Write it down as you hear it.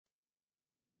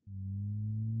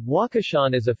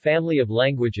Wakashan is a family of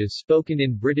languages spoken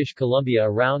in British Columbia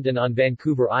around and on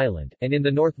Vancouver Island, and in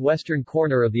the northwestern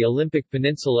corner of the Olympic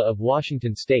Peninsula of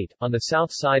Washington state, on the south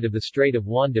side of the Strait of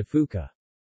Juan de Fuca.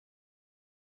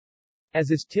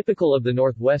 As is typical of the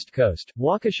northwest coast,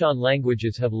 Wakashan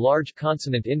languages have large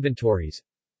consonant inventories,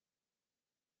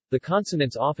 the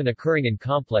consonants often occurring in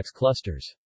complex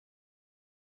clusters.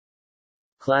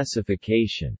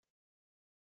 Classification.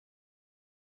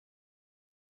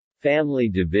 Family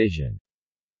division.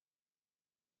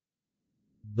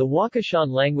 The Wakashan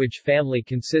language family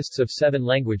consists of 7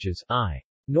 languages,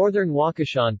 Northern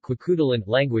Wakashan Kwikutalan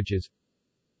languages.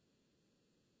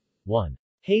 1.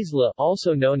 Haisla,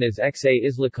 also known as Xa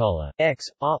Islakala, X,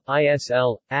 A,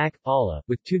 Isl, Ak, Ala,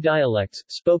 with 2 dialects,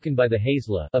 spoken by the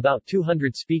Haisla, about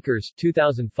 200 speakers,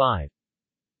 2005.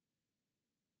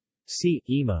 C.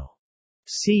 Emo.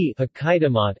 C.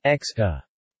 Hakaidamat, X, Ha.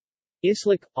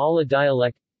 Islak, Ala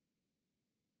dialect.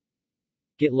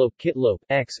 Kitlop,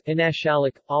 X,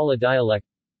 Inashalik, Ala dialect.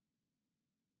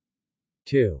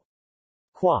 2.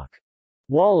 Kwak.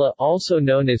 Wala, also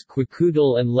known as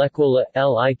Kwikutal and Lekwala,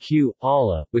 Liq,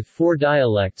 Ala, with 4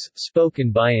 dialects,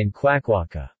 spoken by in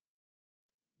Kwakwaka.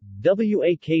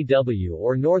 Wakw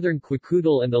or Northern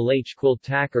Kwikutal and the Lach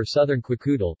Quiltak or Southern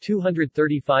Kwikutal,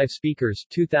 235 speakers,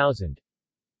 2000.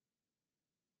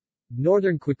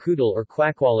 Northern Kwikutal or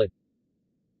Kwakwalat.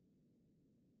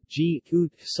 G.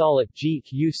 Ut, Salat, G.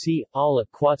 Uc, Ala,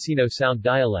 Quatsino Sound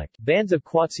dialect, bands of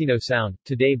Quatsino Sound,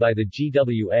 today by the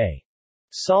Gwa.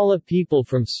 Sala people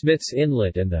from Smith's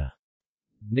Inlet and the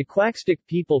Nequaxtic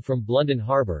people from Blunden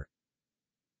Harbor.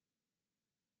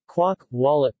 Kwak,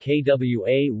 Walla,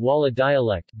 Kwa, Walla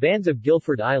dialect, bands of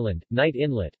Guilford Island, Knight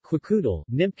Inlet, Kwikutal,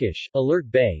 Nimkish,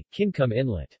 Alert Bay, Kinkum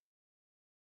Inlet.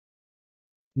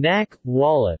 Nak,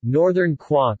 Walla, Northern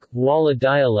Kwak, Walla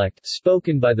dialect,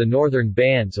 spoken by the northern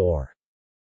bands or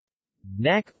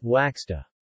Nak, Waxta.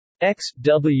 X,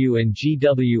 W and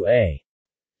Gwa.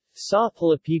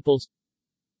 Sa-Pala peoples.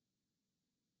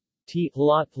 T.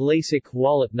 Halat, Lasik,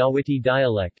 Walat Nawiti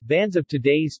dialect, bands of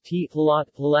today's T. Halat,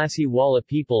 Halasi Walla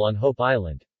people on Hope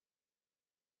Island.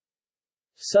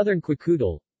 Southern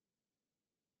Kwikutal.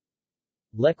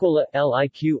 Lekwala,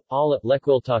 Liq, Ala,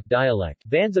 Lekwiltak dialect,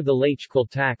 bands of the Lach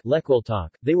Quiltak, Lekwiltak.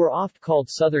 They were oft called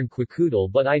Southern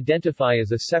Kwikutal but identify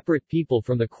as a separate people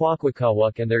from the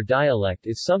Kwakwakawak, and their dialect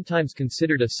is sometimes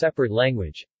considered a separate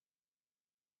language.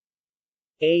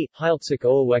 A. Hiltsik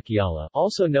Oawekiala,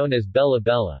 also known as Bella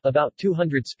Bella, about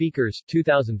 200 speakers,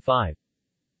 2005.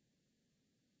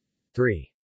 3.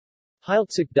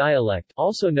 Hiltsik dialect,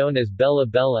 also known as Bella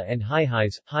Bella and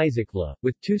Haihais, Haizikla,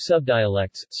 with 2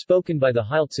 subdialects, spoken by the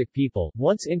Hiltsik people,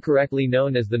 once incorrectly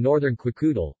known as the Northern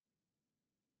Kwikutal.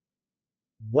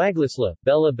 Waglisla,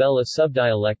 Bella Bella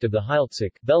subdialect of the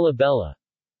Hiltsik, Bella Bella.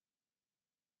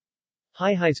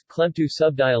 Haihais, Klemtu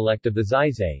subdialect of the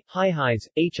Zaizay, Haihais,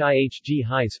 Hihg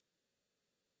Hais.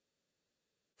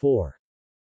 4.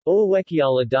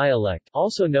 Oawekiala dialect,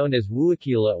 also known as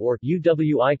Wuakila or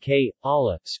Uwik,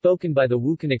 Ala, spoken by the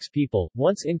Wukanix people,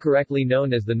 once incorrectly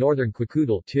known as the Northern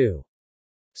Kwikutal. 2.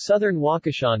 Southern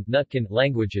Wakashan, Nutkan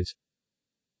languages.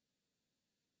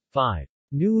 5.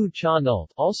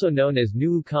 Nuu-Cha-Nult, also known as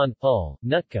Nuu-Kan, Ul,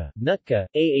 Nutka, Nutka,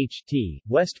 Aht,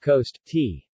 West Coast,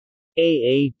 T.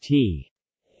 Aat.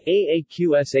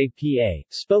 Aaqsapa,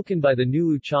 spoken by the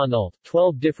Nuu-Cha-Nult,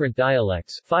 12 different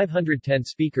dialects, 510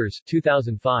 speakers,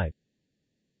 2005.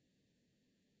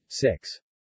 6.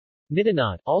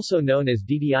 Nidinat, also known as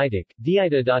Didiitic,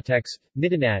 Diidatex,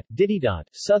 Nidinat, Dididot,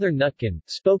 Southern Nutkan,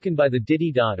 spoken by the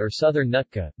Dididot or Southern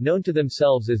Nutka, known to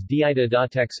themselves as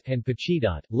Diidatex, and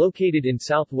Pachidot, located in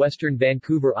southwestern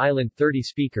Vancouver Island, 30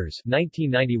 speakers,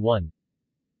 1991.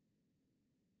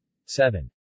 7.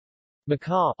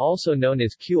 Makah, also known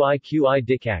as Qi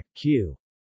Dikak, Q.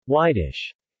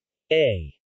 Widish.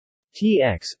 A.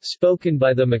 Tx, spoken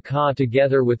by the Makah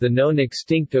together with the known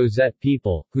extinct Ozet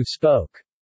people, who spoke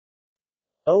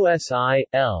Osi,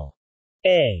 L.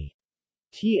 A.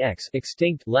 Tx,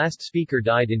 extinct, last speaker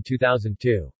died in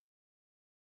 2002.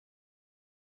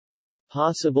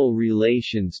 Possible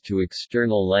relations to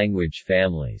external language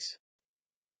families.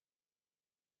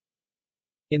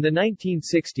 In the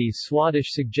 1960s,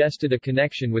 Swadesh suggested a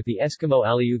connection with the Eskimo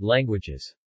Aleut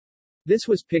languages. This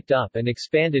was picked up and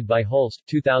expanded by Holst,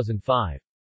 2005.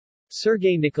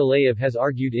 Sergei Nikolaev has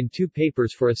argued in 2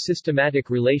 papers for a systematic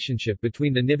relationship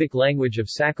between the Nivik language of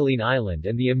Sakhalin Island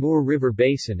and the Amur River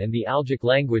Basin and the Algic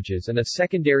languages, and a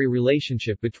secondary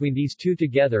relationship between these 2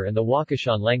 together and the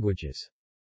Wakashan languages.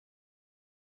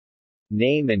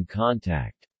 Name and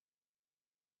contact.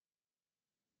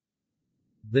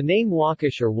 The name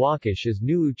Wakish or Wakish is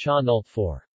Nuu-Cha-Nult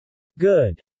for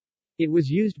good It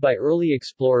was used by early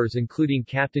explorers including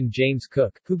Captain James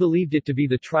Cook, who believed it to be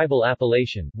the tribal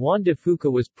appellation. Juan de Fuca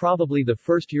was probably the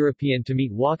first European to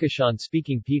meet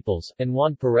Wakashan-speaking peoples, and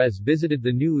Juan Perez visited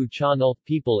the New Uchanol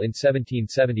people in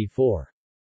 1774.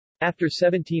 After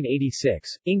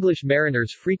 1786, English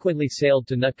mariners frequently sailed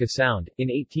to Nootka Sound. In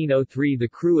 1803 the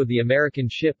crew of the American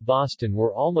ship Boston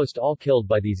were almost all killed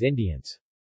by these Indians.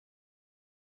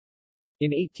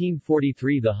 In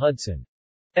 1843 the Hudson's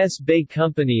Bay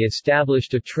Company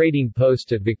established a trading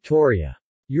post at Victoria.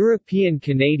 European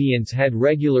Canadians had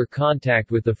regular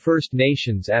contact with the First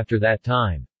Nations after that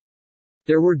time.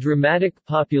 There were dramatic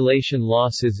population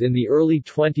losses in the early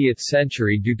 20th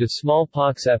century due to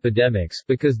smallpox epidemics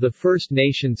because the First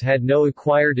Nations had no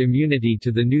acquired immunity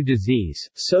to the new disease,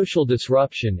 social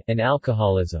disruption, and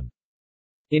alcoholism.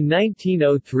 In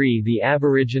 1903 the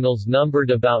Aboriginals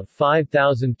numbered about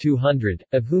 5,200,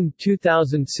 of whom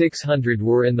 2,600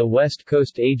 were in the West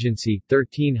Coast Agency,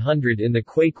 1,300 in the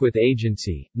Kwakwith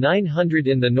Agency, 900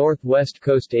 in the North West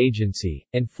Coast Agency,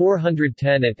 and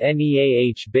 410 at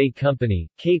Neah Bay Company,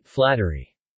 Cape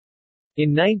Flattery.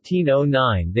 In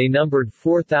 1909 they numbered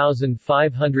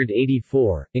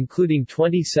 4,584, including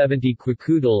 2070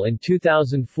 Kwakiutl and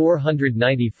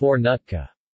 2,494 Nootka.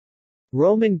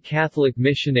 Roman Catholic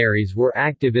missionaries were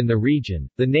active in the region.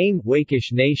 The name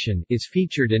Wakish Nation is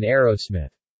featured in Aerosmith's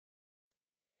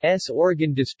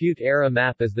Oregon Dispute Era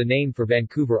map as the name for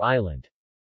Vancouver Island.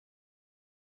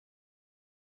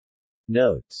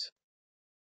 Notes.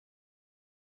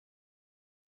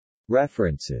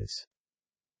 References.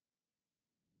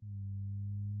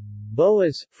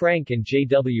 Boas, Frank and J.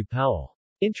 W. Powell.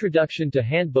 Introduction to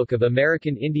Handbook of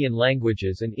American Indian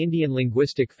Languages and Indian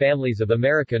Linguistic Families of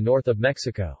America north of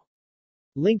Mexico.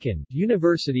 Lincoln,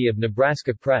 University of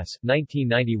Nebraska Press,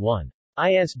 1991.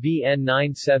 ISBN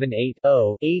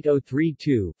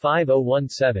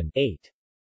 978-0-8032-5017-8.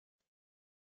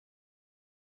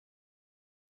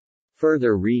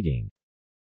 Further reading.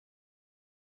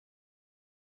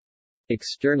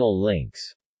 External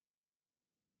links.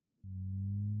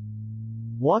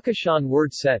 Wakashan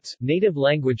word sets, native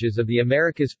languages of the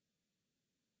Americas.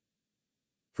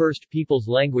 First Peoples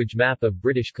Language Map of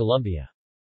British Columbia.